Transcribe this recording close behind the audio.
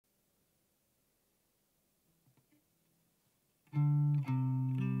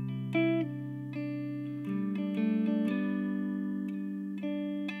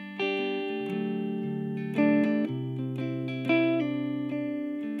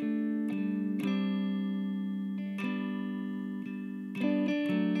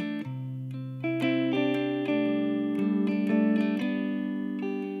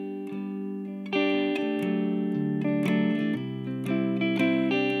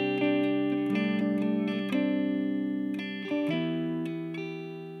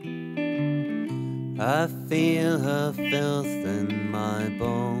I feel her filth in my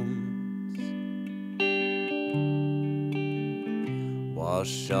bones.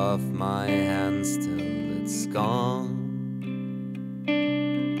 Wash off my hands till it's gone.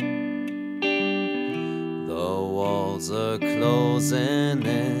 The walls are closing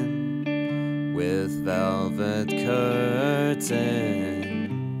in with velvet curtains.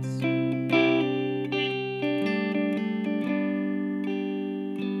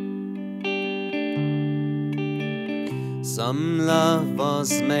 Some love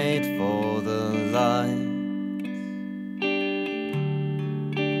was made for the light,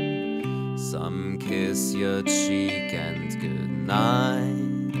 some kiss your cheek and good night.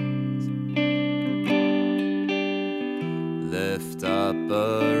 Lift up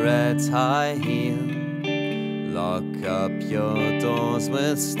a red high heel, lock up your doors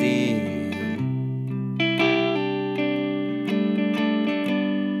with steel.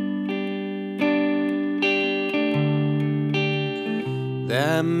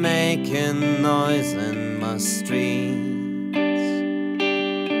 They're making noise in my streets.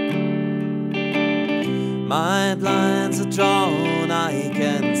 My blinds are drawn, I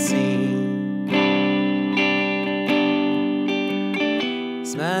can see.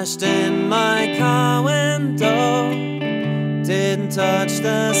 Smashed in my car window, didn't touch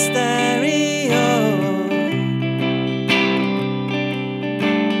the stereo.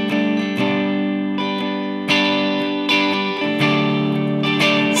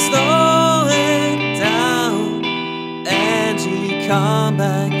 Come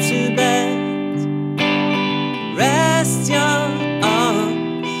back to bed, rest your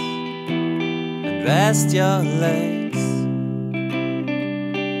arms and rest your legs.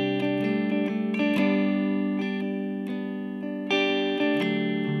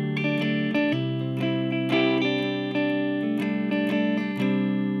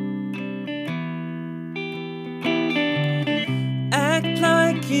 Act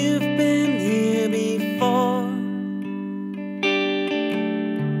like you've been here before.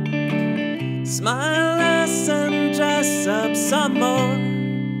 Smile less and dress up some more.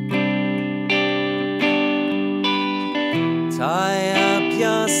 Tie up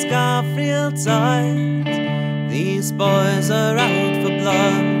your scarf real tight. These boys are out for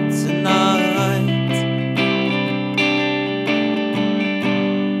blood tonight.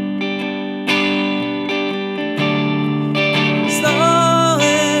 Slow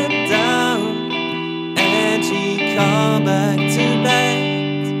it down, Angie, come back to bed.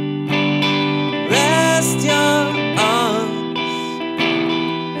 Rest your arms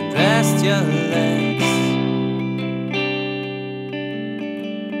and rest your legs.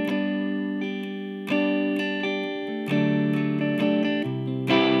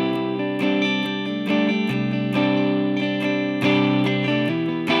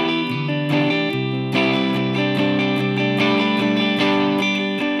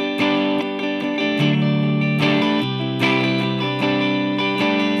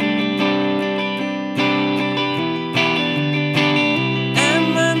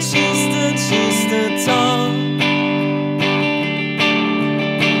 She stood tall.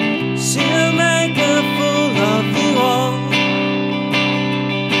 She'll make a fool of you all.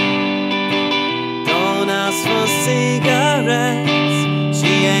 Don't ask for cigarettes,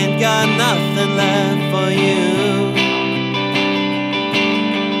 she ain't got nothing left.